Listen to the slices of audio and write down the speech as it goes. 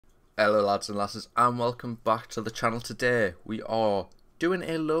Hello lads and lasses, and welcome back to the channel. Today we are doing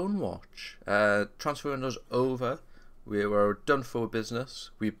a loan watch. Transfer window's over. We were done for business.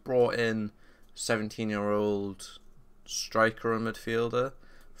 We brought in 17-year-old striker and midfielder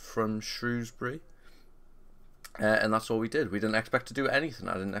from Shrewsbury, and that's all we did. We didn't expect to do anything.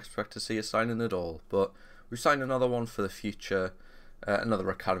 I didn't expect to see a signing at all, but we signed another one for the future,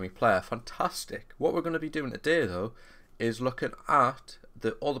 another academy player. Fantastic. What we're going to be doing today though is looking at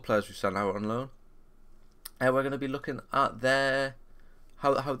all the players we've sent out on loan, and we're going to be looking at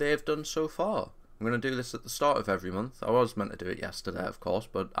how they've done so far. I'm going to do this at the start of every month. I was meant to do it yesterday, of course,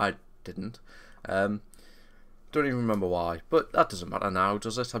 but I didn't. Don't even remember why, but that doesn't matter now,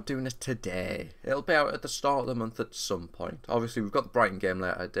 does it? I'm doing it today. It'll be out at the start of the month at some point. Obviously, we've got the Brighton game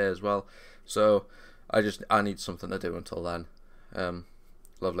later today as well, so I need something to do until then.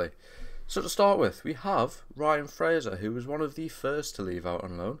 Lovely. So to start with, we have Ryan Fraser, who was one of the first to leave out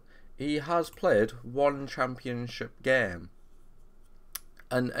on loan. He has played one championship game,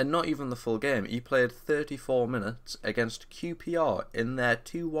 and not even the full game. He played 34 minutes against QPR in their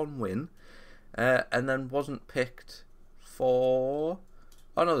 2-1 win, and then wasn't picked for...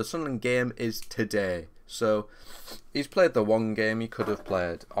 Oh no, the Sunderland game is today. So he's played the one game he could have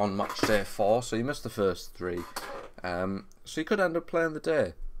played on match day 4, so he missed the first 3. So he could end up playing the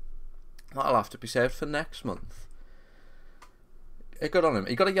day. That'll have to be saved for next month. Good on him.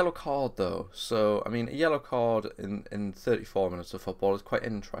 He got a yellow card though, so I mean a yellow card in 34 minutes of football is quite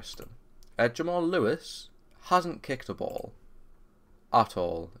interesting. Jamal Lewis hasn't kicked a ball at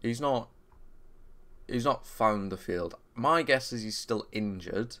all. He's not found the field. My guess is he's still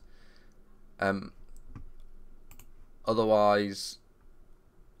injured. Otherwise,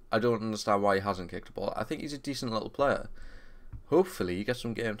 I don't understand why he hasn't kicked a ball. I think he's a decent little player. Hopefully he gets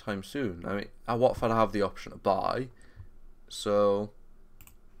some game time soon. I mean, at Watford I have the option to buy, so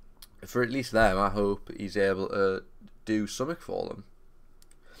for at least them, I hope he's able to do something for them.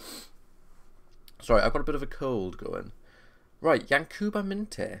 Sorry, I've got a bit of a cold going. Right, Yankuba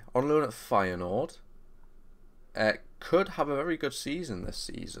Minteh on loan at Feyenoord. Could have a very good season this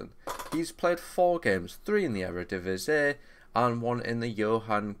season. He's played 4 games, 3 in the Eredivisie and 1 in the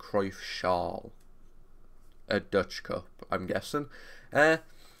Johan Cruyff Schaal. A Dutch Cup, I'm guessing.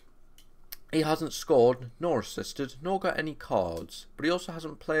 He hasn't scored, nor assisted, nor got any cards, but he also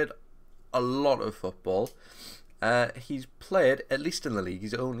hasn't played a lot of football. He's played, at least in the league,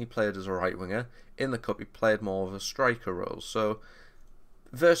 he's only played as a right winger. In the cup, he played more of a striker role, so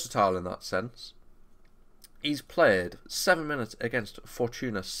versatile in that sense. He's played 7 minutes against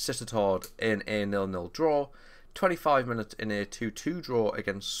Fortuna Sittard in a 0-0 draw, 25 minutes in a 2-2 draw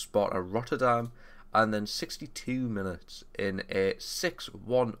against Sparta Rotterdam, and then 62 minutes in a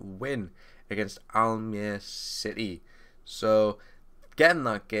 6-1 win against Almere City. So getting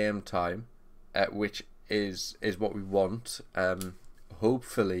that game time, which is what we want.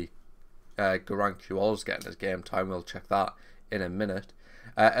 Hopefully Kuol's getting his game time. We'll check that in a minute.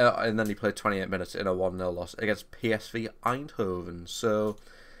 And then he played 28 minutes in a 1-0 loss against PSV Eindhoven. So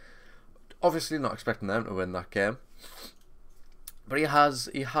obviously not expecting them to win that game, but he has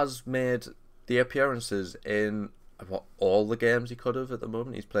made the appearances in all the games he could have at the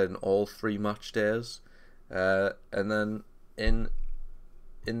moment. He's played in all 3 match days, and then in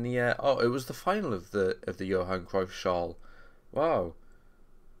the it was the final of the Johan Cruyff Schaal. Wow,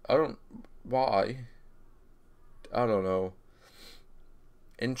 I don't know.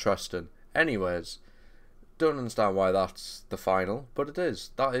 Interesting. Anyways, don't understand why that's the final, but it is.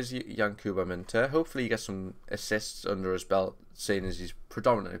 That is Yankuba Minteh. Hopefully he gets some assists under his belt, seeing as he's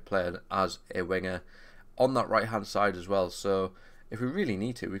predominantly playing as a winger on that right hand side as well. So if we really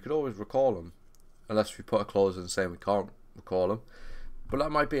need to, we could always recall him, unless we put a clause in saying we can't recall him. But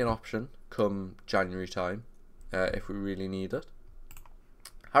that might be an option come January time, if we really need it.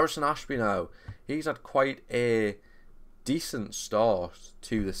 Harrison Ashby now, he's had quite a decent start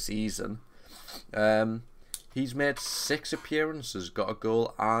to the season. He's made 6 appearances, got a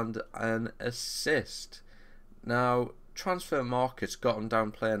goal and an assist. Now, transfer market's got him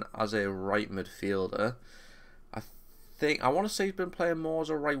down playing as a right midfielder. I want to say he's been playing more as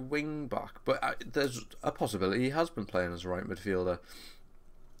a right wing back, but there's a possibility he has been playing as a right midfielder.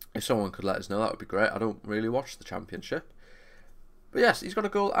 If someone could let us know, that would be great. I don't really watch the Championship. But yes, he's got a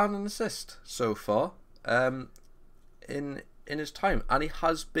goal and an assist so far in his time, and he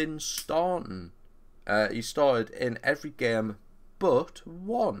has been starting. He started in every game but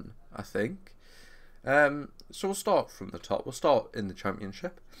 1, I think. So we'll start from the top. We'll start in the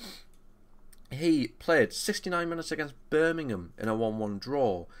Championship. He played 69 minutes against Birmingham in a 1-1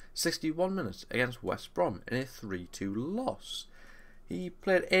 draw, 61 minutes against West Brom in a 3-2 loss. He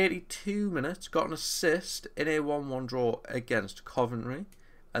played 82 minutes, got an assist in a 1-1 draw against Coventry,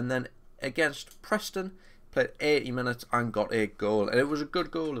 and then against Preston, played 80 minutes and got a goal, and it was a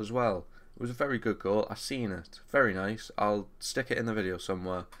good goal as well. It was a very good goal. I seen it. Very nice. I'll stick it in the video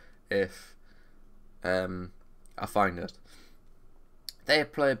somewhere if I find it. They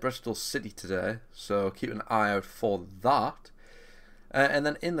play Bristol City today, so keep an eye out for that. And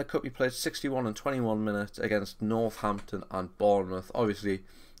then in the cup, he played 61 and 21 minutes against Northampton and Bournemouth. Obviously,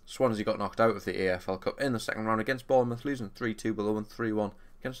 Swansea got knocked out of the AFL Cup in the second round against Bournemouth, losing 3-2 below and 3-1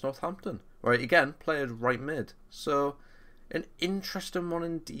 against Northampton. Where he again played right mid. So, an interesting one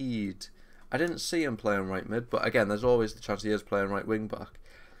indeed. I didn't see him playing right mid, but again, there's always the chance he is playing right wing back.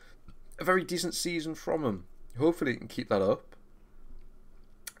 A very decent season from him. Hopefully he can keep that up.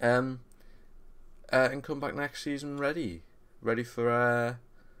 And come back next season ready for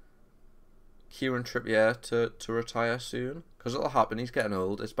Kieran Trippier to retire soon, because it'll happen. He's getting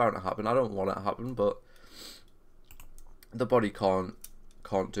old. It's bound to happen. I don't want it to happen, but the body can't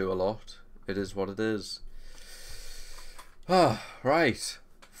do a lot. It is what it is. Right.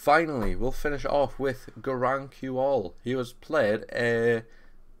 Finally, we'll finish off with Kuol. He was played a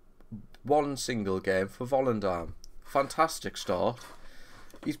one single game for Volendam. Fantastic start.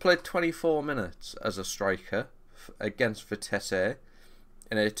 He's played 24 minutes as a striker against Vitesse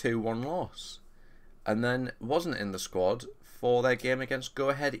in a 2-1 loss, and then wasn't in the squad for their game against Go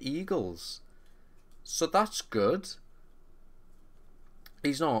Ahead Eagles. So that's good.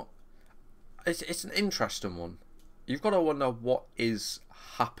 He's not. It's an interesting one. You've got to wonder what is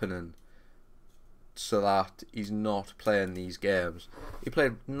happening so that he's not playing these games. He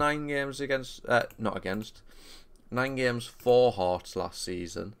played 9 games nine games for Hearts last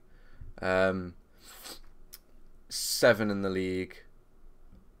season. 7 in the league,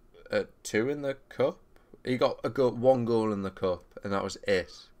 2 in the cup. He got 1 goal in the cup, and that was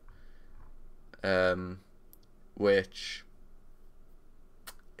it. Which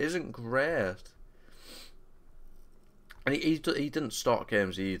isn't great. And he didn't start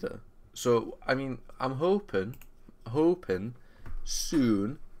games either. So I mean, I'm hoping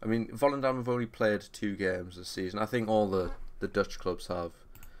soon. I mean, Volendam have only played 2 games this season. I think all the Dutch clubs have.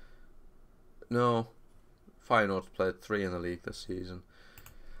 No, Feyenoord played 3 in the league this season.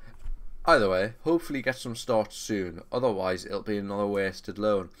 Either way, hopefully get some starts soon. Otherwise, it'll be another wasted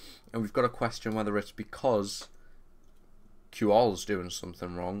loan. And we've got to question whether it's because Kuol's doing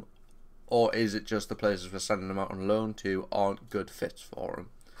something wrong, or is it just the places we're sending him out on loan to aren't good fits for him.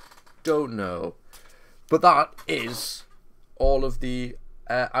 Don't know. But that is all of the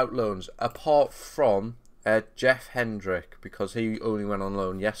out loans, apart from Jeff Hendrick, because he only went on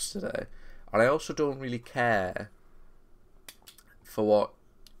loan yesterday. And I also don't really care for what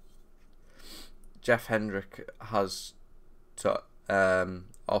Jeff Hendrick has to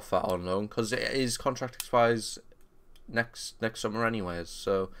offer on loan, because his contract expires next summer anyways,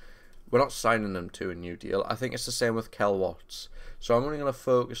 so we're not signing him to a new deal. I think it's the same with Kel Watts. So I'm only going to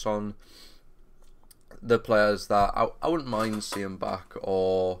focus on the players that I wouldn't mind seeing back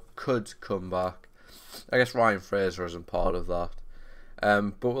or could come back. I guess Ryan Fraser isn't part of that.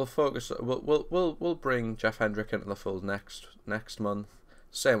 But we'll focus. We'll bring Jeff Hendrick into the fold next month.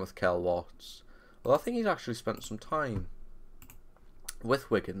 Same with Kel Watts. Well, I think he's actually spent some time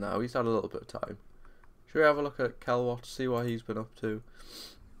with Wigan now. He's had a little bit of time. Should we have a look at Kel Watts, see what he's been up to?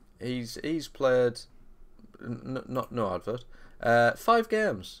 He's played no advert. 5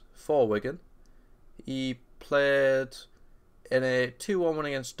 games for Wigan. He played in a 2-1 win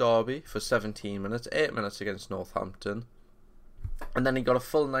against Derby for 17 minutes, 8 minutes against Northampton, and then he got a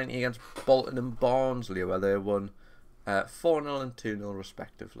full 90 against Bolton and Barnsley, where they won 4-0 and 2-0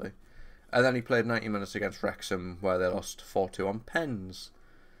 respectively. And then he played 90 minutes against Wrexham, where they lost 4-2 on pens.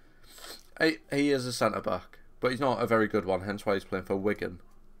 He is a centre-back, but he's not a very good one, hence why he's playing for Wigan.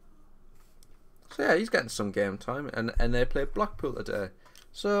 So yeah, he's getting some game time, and they played Blackpool today.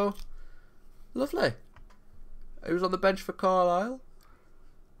 So, lovely. He was on the bench for Carlisle.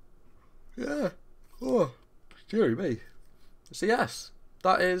 Yeah. Oh, dearie me. So yes,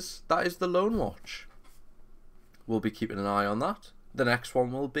 that is the Loan Watch. We'll be keeping an eye on that. The next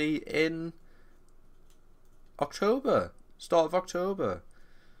one will be in October. Start of October.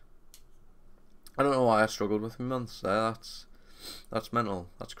 I don't know why I struggled with my months there. That's mental.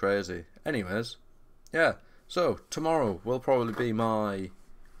 That's crazy. Anyways, yeah. So tomorrow will probably be my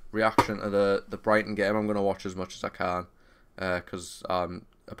reaction to the Brighton game. I'm going to watch as much as I can because I'm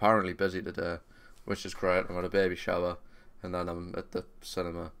apparently busy today, which is great. I'm at a baby shower and then I'm at the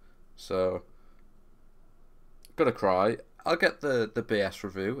cinema. So, gonna cry. I'll get the BS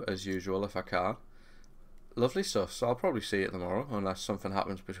review as usual if I can. Lovely stuff. So I'll probably see it tomorrow, unless something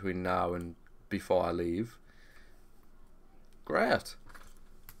happens between now and before I leave. Great.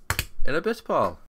 In a bit, pal.